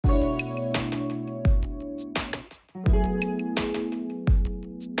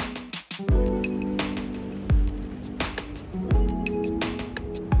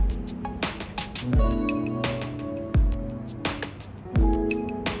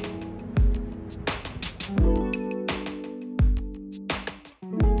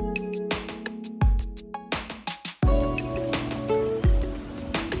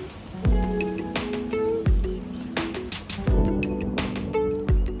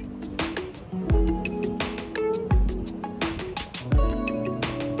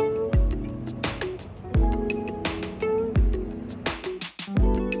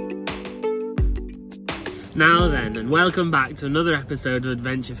Now then, and welcome back to another episode of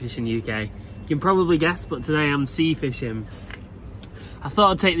Adventure Fishing UK. You can probably guess, but today I'm sea fishing. I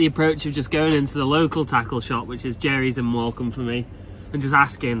thought I'd take the approach of just going into the local tackle shop, which is Jerry's in Morecambe for me, and just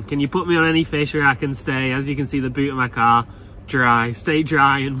asking, can you put me on any fish where I can stay? As you can see, the boot of my car, dry, stay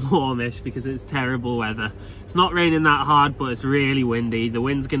dry and warmish because it's terrible weather. It's not raining that hard, but it's really windy. The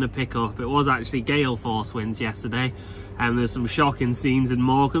wind's going to pick up. It was actually gale force winds yesterday, and there's some shocking scenes in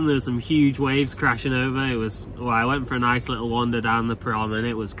Morecambe. There's some huge waves crashing over. It was, well, I went for a nice little wander down the prom and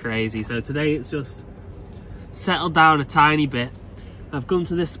it was crazy. So today it's just settled down a tiny bit. I've come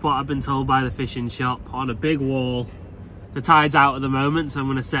to this spot, I've been told by the fishing shop, on a big wall. The tide's out at the moment, so I'm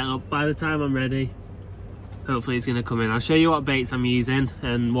going to set up. By the time I'm ready, hopefully it's going to come in. I'll show you what baits I'm using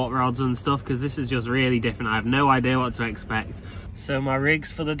and what rods and stuff, because this is just really different. I have no idea what to expect. So my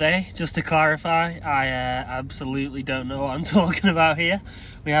rigs for the day, just to clarify, I absolutely don't know what I'm talking about here.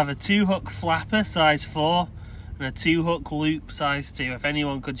 We have a 2-hook flapper size 4 and a 2-hook loop size 2. If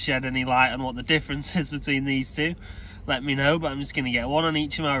anyone could shed any light on what the difference is between these two, let me know. But I'm just going to get one on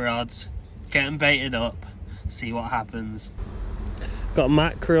each of my rods, get them baited up, see what happens. Got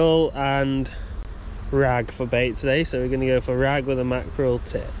mackerel and rag for bait today, so we're going to go for rag with a mackerel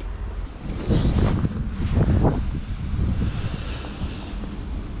tip.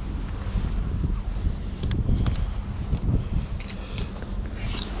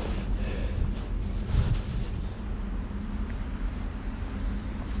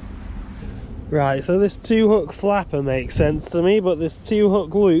 Right, so this 2-hook flapper makes sense to me, but this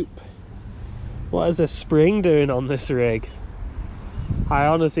 2-hook loop, what is a spring doing on this rig? I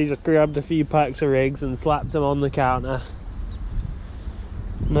honestly just grabbed a few packs of rigs and slapped them on the counter.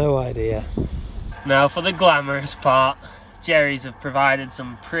 No idea. Now for the glamorous part, Jerry's have provided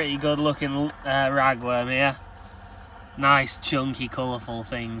some pretty good looking ragworm here. Nice chunky colourful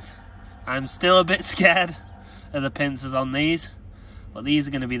things. I'm still a bit scared of the pincers on these, but these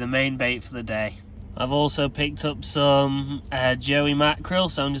are going to be the main bait for the day. I've also picked up some joey mackerel,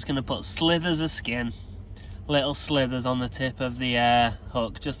 so I'm just going to put slithers of skin, little slithers on the tip of the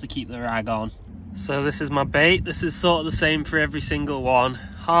hook, just to keep the rag on. So this is my bait. This is sort of the same for every single one.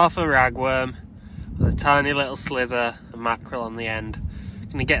 Half a ragworm with a tiny little slither and mackerel on the end.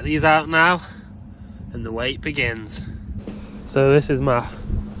 Going to get these out now and the wait begins. So this is my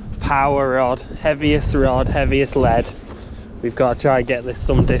power rod, heaviest lead. We've got to try and get this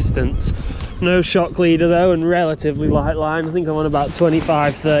some distance. No shock leader though, and relatively light line. I think I'm on about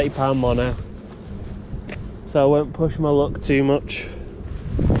 25-30 pound mono, so I won't push my luck too much.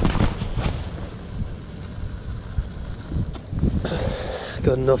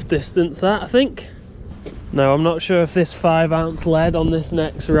 Good enough distance that, I think. Now I'm not sure if this 5-ounce lead on this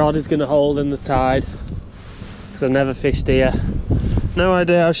next rod is going to hold in the tide, because I've never fished here. No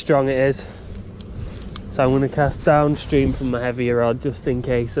idea how strong it is. So I'm going to cast downstream from my heavier rod just in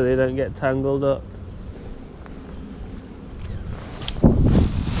case, so they don't get tangled up.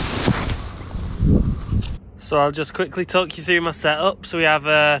 So I'll just quickly talk you through my setup. So we have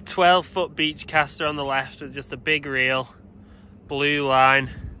a 12-foot beach caster on the left with just a big reel, blue line.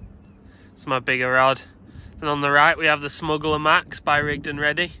 It's my bigger rod. And on the right we have the Smuggler Max by Rigged and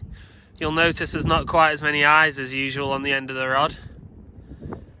Ready. You'll notice there's not quite as many eyes as usual on the end of the rod.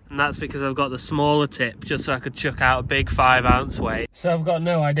 And that's because I've got the smaller tip, just so I could chuck out a big 5-ounce weight. So I've got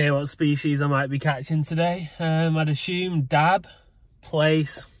no idea what species I might be catching today. I'd assume dab,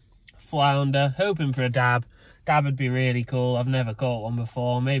 plaice, flounder, hoping for a dab. Dab would be really cool. I've never caught one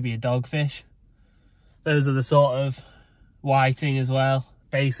before. Maybe a dogfish. Those are the sort of whiting as well,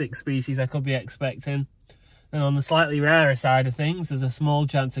 basic species I could be expecting. And on the slightly rarer side of things, there's a small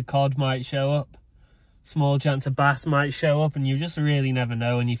chance a cod might show up. Small chance a bass might show up, and you just really never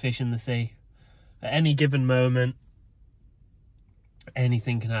know when you fish in the sea. At any given moment,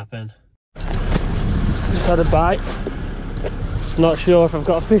 anything can happen. Just had a bite. Not sure if I've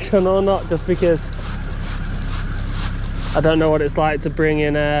got a fish on or not, just because I don't know what it's like to bring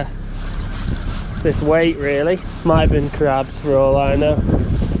in this weight really. Might have been crabs for all I know.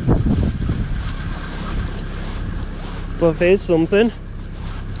 But here's something.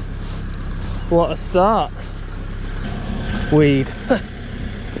 What a start. Weed.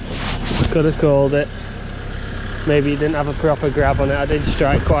 Could have called it. Maybe it didn't have a proper grab on it. I did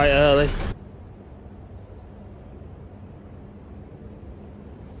strike quite early.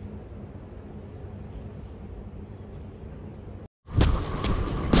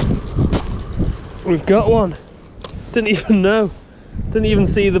 We've got one. Didn't even know. Didn't even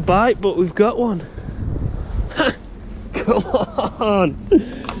see the bite, but we've got one. Come on.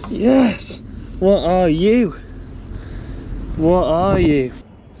 Yes. What are you? What are you?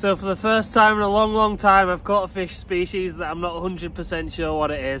 So for the first time in a long time, I've caught a fish species that I'm not 100% sure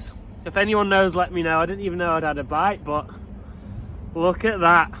what it is. If anyone knows, let me know. I didn't even know I'd had a bite, but look at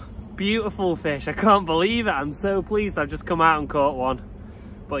that. Beautiful fish. I can't believe it. I'm so pleased I've just come out and caught one.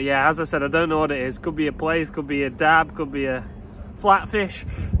 But yeah, as I said, I don't know what it is. Could be a plaice, could be a dab, could be a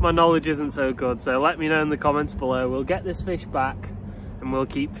flatfish. My knowledge isn't so good, so let me know in the comments below. We'll get this fish back and we'll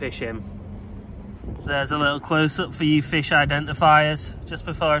keep fishing. There's a little close-up for you fish identifiers just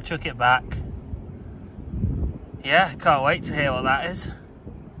before I chuck it back. Yeah, can't wait to hear what that is.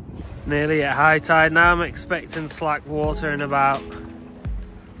 Nearly at high tide now. I'm expecting slack water in about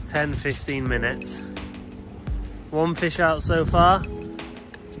 10-15 minutes. One fish out so far.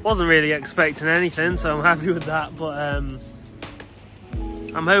 Wasn't really expecting anything, so I'm happy with that, but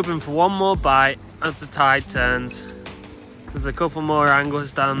I'm hoping for one more bite as the tide turns. There's a couple more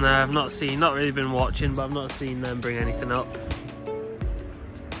anglers down there I've not seen, not really been watching, but I've not seen them bring anything up.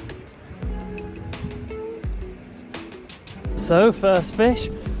 So, first fish,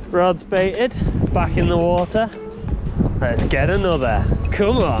 rod's baited, back in the water. Let's get another,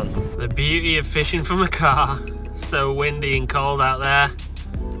 come on. The beauty of fishing from a car, so windy and cold out there.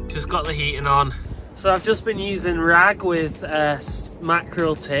 Just got the heating on. So I've just been using rag with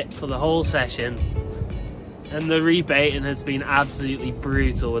mackerel tip for the whole session. And the rebaiting has been absolutely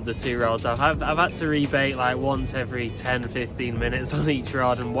brutal with the two rods. I've had to rebait like once every 10-15 minutes on each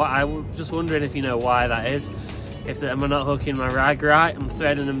rod, and I'm just wondering if you know why that is. If I'm not hooking my rag right, I'm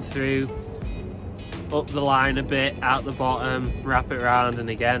threading them through, up the line a bit, out the bottom, wrap it around and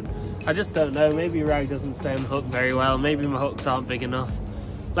again. I just don't know, maybe rag doesn't stay on the hook very well, maybe my hooks aren't big enough.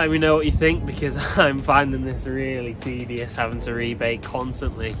 Let me know what you think, because I'm finding this really tedious having to rebait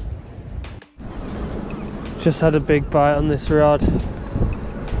constantly. Just had a big bite on this rod.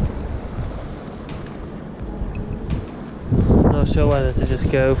 Not sure whether to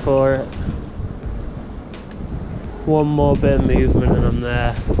just go for it. One more bit of movement and I'm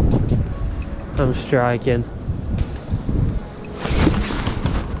there. I'm striking.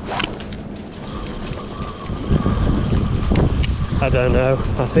 I don't know,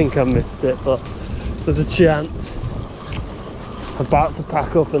 I think I missed it, but there's a chance. I'm about to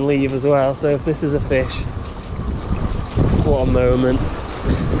pack up and leave as well, so if this is a fish, what a moment.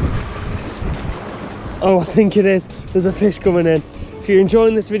 Oh, I think it is. There's a fish coming in. If you're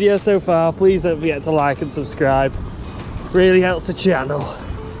enjoying this video so far, please don't forget to like and subscribe. Really helps the channel.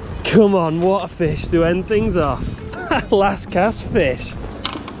 Come on, what a fish to end things off. Last cast fish.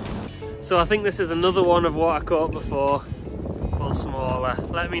 So I think this is another one of what I caught before, but smaller.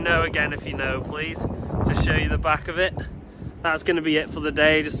 Let me know again if you know, please. Just show you the back of it. That's going to be it for the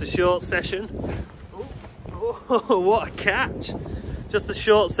day, just a short session. Oh, what a catch. Just a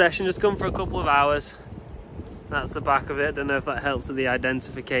short session, just come for a couple of hours. That's the back of it. Don't know if that helps with the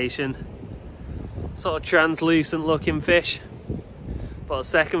identification. Sort of translucent looking fish, but a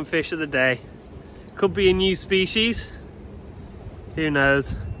second fish of the day. Could be a new species, who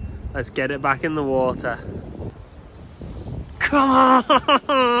knows. Let's get it back in the water. Come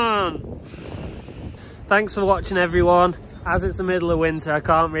on. Thanks for watching, everyone. As it's the middle of winter, I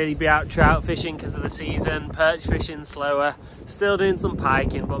can't really be out trout fishing because of the season. Perch fishing slower, still doing some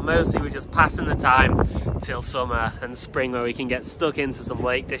piking, but mostly we're just passing the time till summer and spring where we can get stuck into some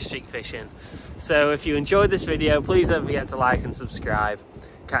Lake District fishing. So if you enjoyed this video, please don't forget to like and subscribe.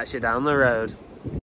 Catch you down the road.